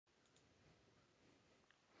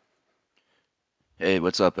Hey,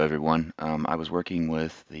 what's up, everyone? I was working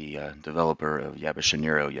with the developer of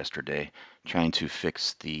Yabasanshiro yesterday, trying to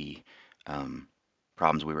fix the um,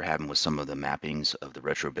 problems we were having with some of the mappings of the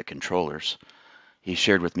retrobit controllers. He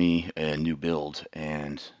shared with me a new build,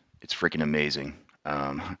 and it's freaking amazing.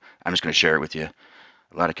 I'm just going to share it with you.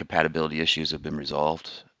 A lot of compatibility issues have been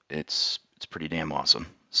resolved. It's pretty damn awesome.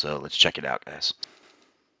 So let's check it out, guys.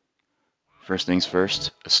 First things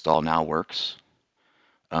first, install now works.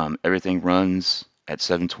 Everything runs at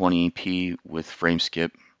 720p with frame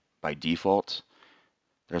skip by default.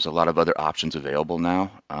 There's a lot of other options available now,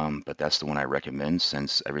 but that's the one I recommend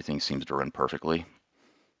since everything seems to run perfectly.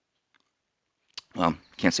 Well,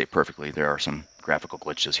 can't say perfectly. There are some graphical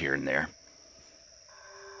glitches here and there,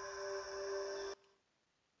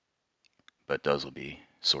 but those will be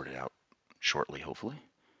sorted out shortly, hopefully.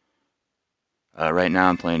 Right now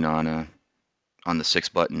I'm playing on the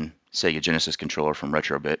 6-button Sega Genesis controller from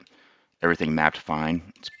Retrobit. Everything mapped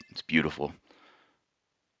fine. It's beautiful.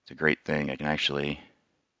 It's a great thing. I can actually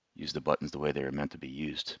use the buttons the way they are meant to be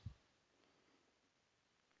used.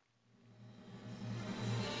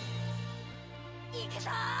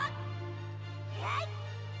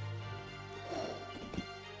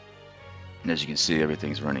 And as you can see,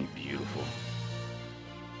 everything's running beautiful.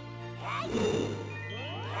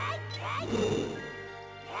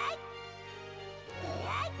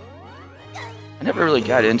 I never really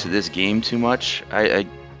got into this game too much. I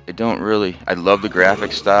don't really. I love the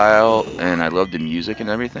graphic style and I love the music and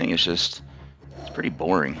everything. It's pretty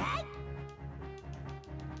boring.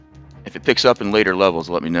 If it picks up in later levels,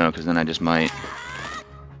 let me know, because then I just might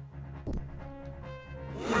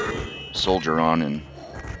soldier on and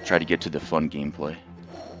try to get to the fun gameplay.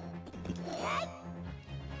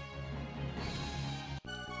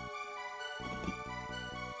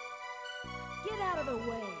 Get out of the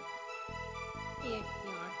way! If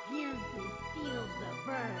you're here to steal the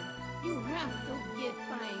bird, you have to get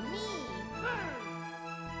by me first!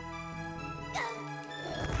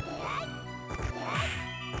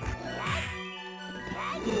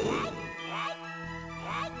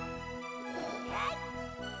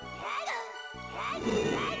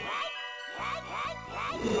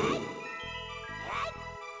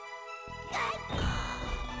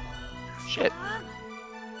 Shit.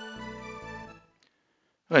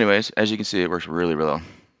 Well, anyways, as you can see, it works really well.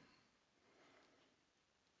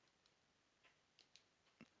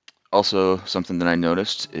 Also, something that I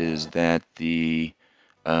noticed is that the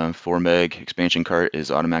 4 meg expansion cart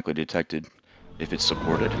is automatically detected if it's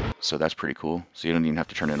supported, so that's pretty cool. So you don't even have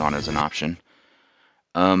to turn it on as an option.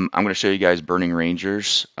 I'm going to show you guys Burning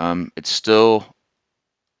Rangers. It's still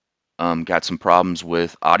got some problems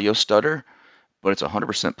with audio stutter, but it's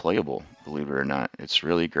 100% playable, believe it or not. It's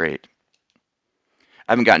really great.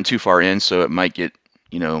 I haven't gotten too far in, so it might get,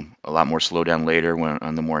 a lot more slowdown later when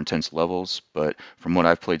on the more intense levels, but from what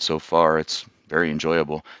I've played so far, it's very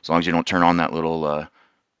enjoyable, as long as you don't turn on that little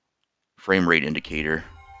frame rate indicator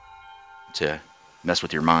to mess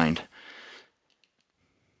with your mind.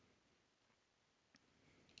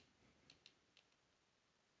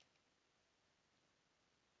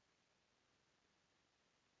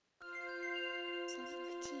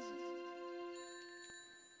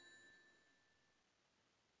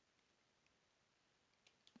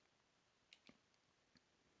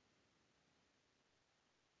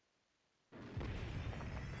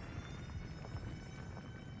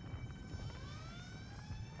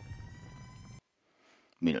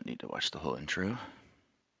 We don't need to watch the whole intro.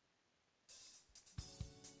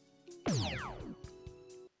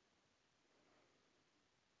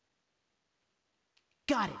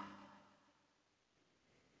 Got it!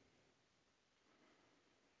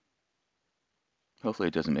 Hopefully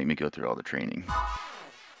it doesn't make me go through all the training.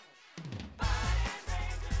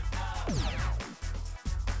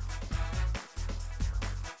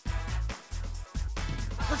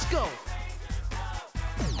 Let's go!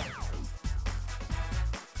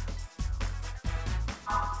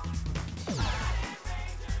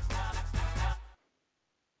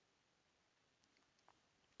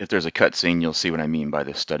 If there's a cutscene, you'll see what I mean by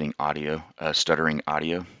the stuttering audio.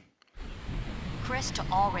 Chris to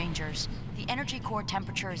all Rangers. The energy core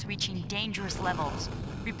temperature is reaching dangerous levels.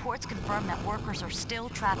 Reports confirm that workers are still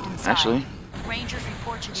trapped inside. Actually, Rangers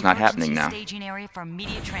report to it's the not emergency happening now. staging area for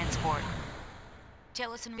immediate transport.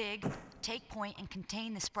 Tillis and Big, take point and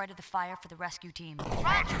contain the spread of the fire for the rescue team.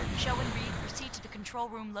 Roger! Show and Reed proceed to the control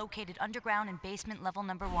room located underground in basement level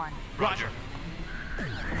number 1. Roger!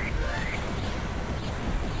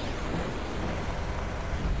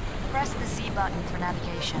 Press the Z button for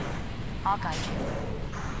navigation. I'll guide you.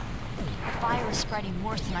 The fire is spreading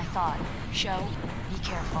worse than I thought. Show, be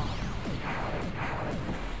careful.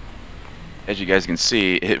 As you guys can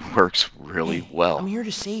see, it works really Hey, well. I'm here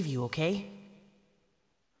to save you, okay?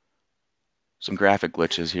 Some graphic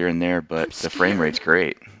glitches here and there, but I'm the frame rate's scared.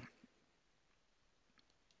 great.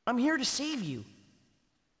 I'm here to save you.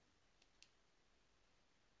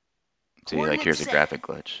 See, like Coordinates here's a set. graphic glitch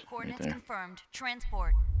right Coordinates there. confirmed.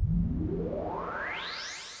 Transport.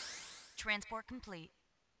 Transport complete.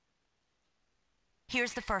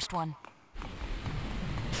 Here's the first one.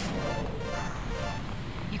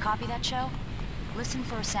 You copy that, Show? Listen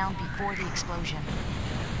for a sound before the explosion.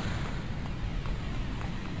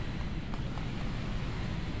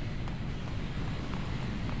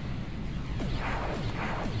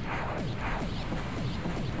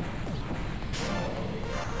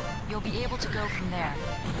 You'll be able to go from there.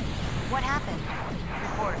 What happened?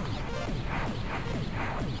 Report.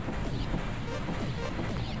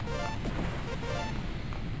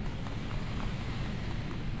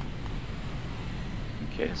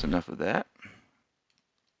 Okay, that's enough of that.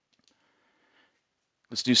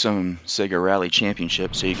 Let's do some Sega Rally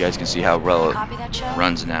Championship so you guys can see how well it Copy that, Show?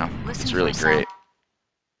 runs now. Listen It's for really a sound. great.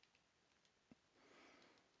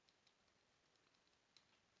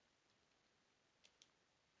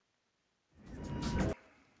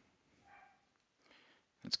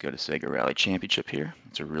 Let's go to Sega Rally Championship here.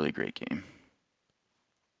 It's a really great game.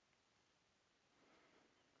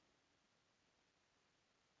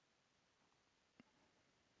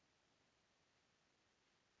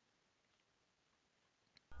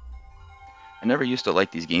 I never used to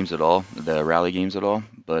like these games at all, the rally games at all,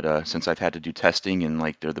 but since I've had to do testing and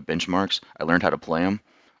like they're the benchmarks, I learned how to play them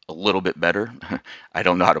a little bit better. I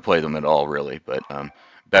don't know how to play them at all really, but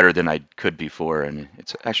better than I could before, and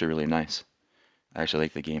it's actually really nice. I actually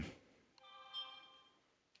like the game.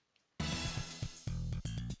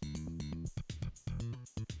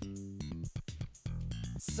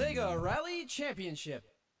 Sega Rally Championship.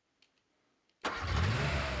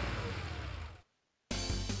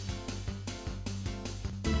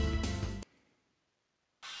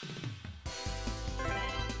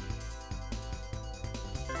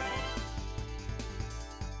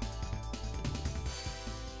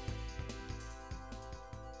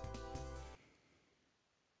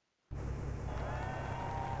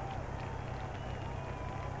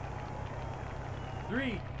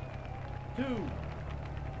 Three, two,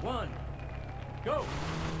 one, go!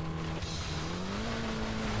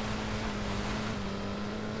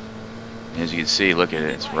 As you can see, look at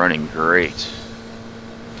it, it's running great. Easy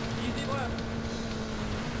left.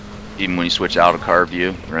 Even when you switch out of car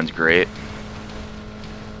view, it runs great.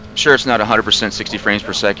 I'm sure it's not 100% 60 frames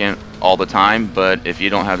per second all the time, but if you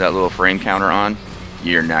don't have that little frame counter on,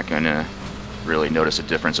 you're not going to really notice a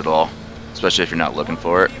difference at all, especially if you're not looking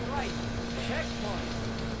for it. Medium right. Checkpoint.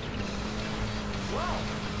 Wow.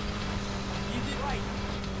 Easy right.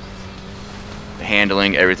 The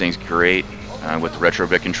handling, everything's great with the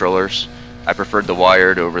retro-bit controllers. I preferred the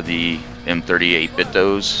wired over the M38-bit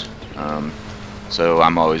those, so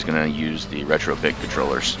I'm always going to use the retro-bit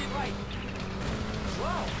controllers. Easy right.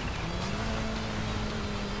 Wow.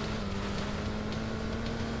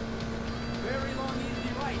 Very long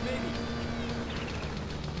easy right, baby.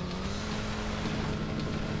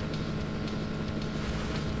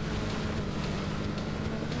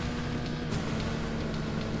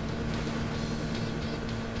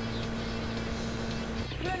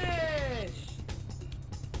 Finish!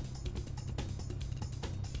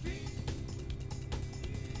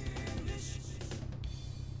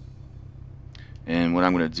 And what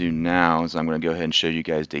I'm going to do now is I'm going to go ahead and show you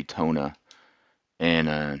guys Daytona.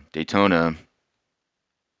 And Daytona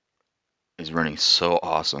is running so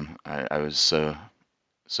awesome. I was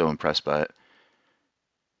so impressed by it.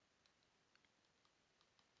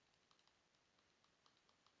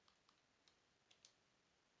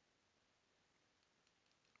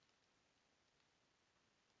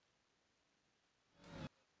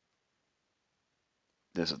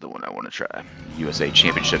 This is the one I want to try. USA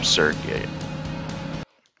Championship Circuit.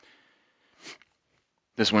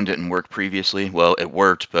 This one didn't work previously. Well, it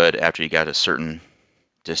worked, but after you got a certain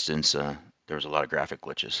distance, there was a lot of graphic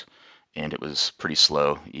glitches. And it was pretty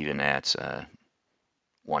slow, even at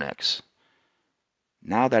 1x.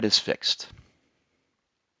 Now that is fixed.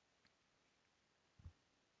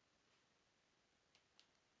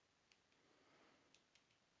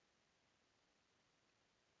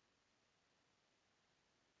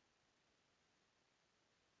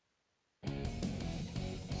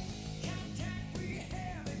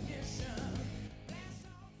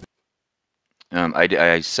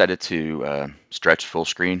 I set it to stretch full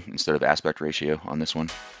screen instead of aspect ratio on this one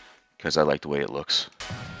because I like the way it looks.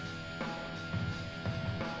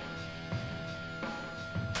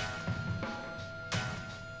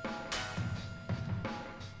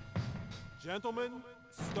 Gentlemen,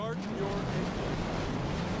 start your engine.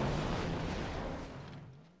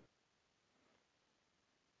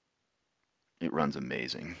 It runs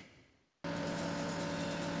amazing.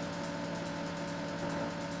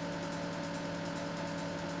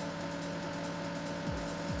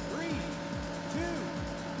 Three, two,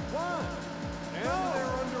 one, and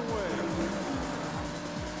they're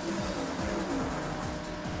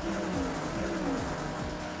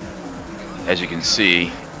underway. As you can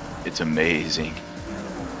see, it's amazing.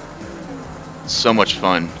 It's so much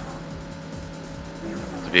fun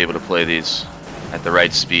to be able to play these at the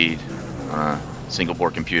right speed on a single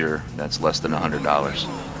board computer that's less than $100.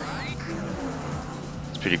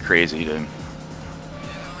 It's pretty crazy to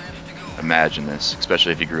imagine this,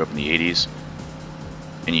 especially if you grew up in the 80s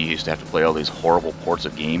and you used to have to play all these horrible ports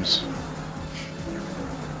of games.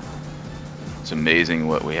 It's amazing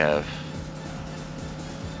what we have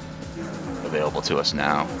available to us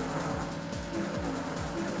now.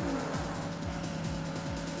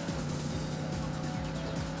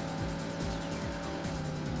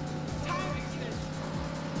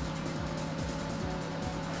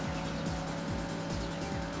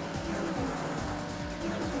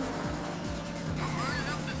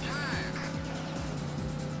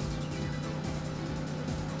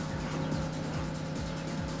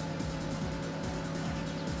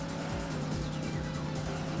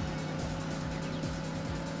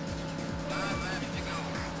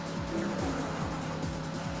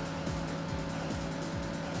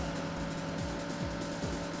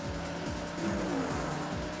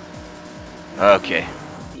 Okay,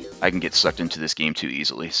 I can get sucked into this game too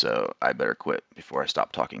easily, so I better quit before I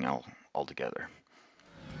stop talking altogether.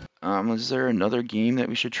 Is there another game that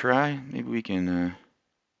we should try? Maybe we can,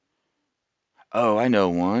 Oh, I know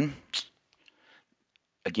one.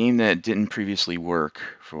 A game that didn't previously work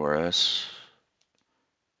for us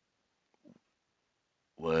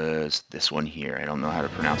was this one here. I don't know how to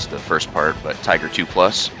pronounce the first part, but Tiger 2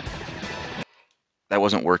 Plus. That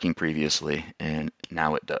wasn't working previously, and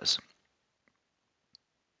now it does.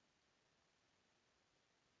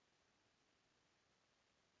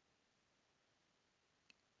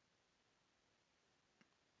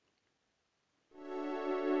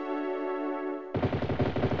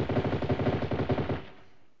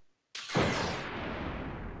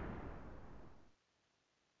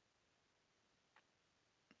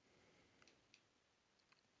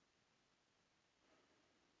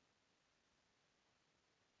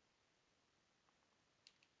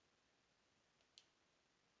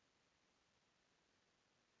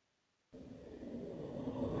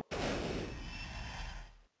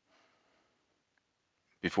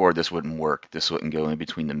 Before, this wouldn't work. This wouldn't go in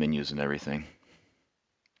between the menus and everything.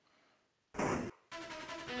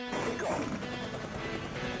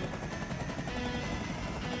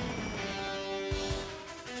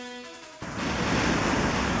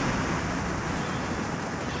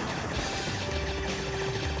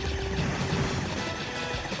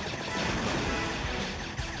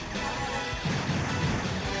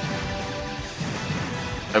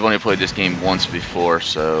 I've only played this game once before,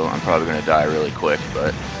 so I'm probably going to die really quick,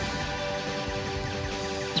 but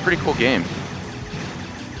it's a pretty cool game.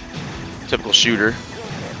 Typical shooter.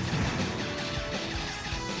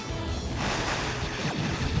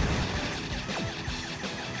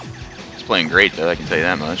 It's playing great, though, I can tell you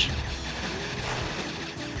that much.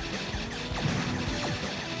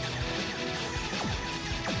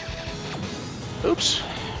 Oops.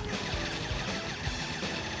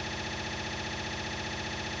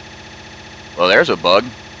 Well, there's a bug.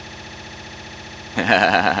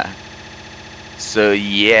 So,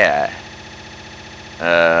 yeah.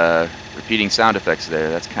 Repeating sound effects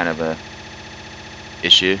there, that's kind of a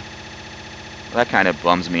issue. Well, that kind of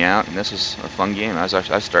bums me out, and this was a fun game. I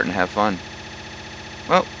was starting to have fun.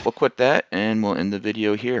 Well, we'll quit that, and we'll end the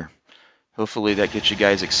video here. Hopefully that gets you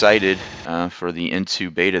guys excited for the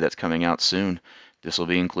N2 beta that's coming out soon. This will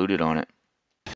be included on it.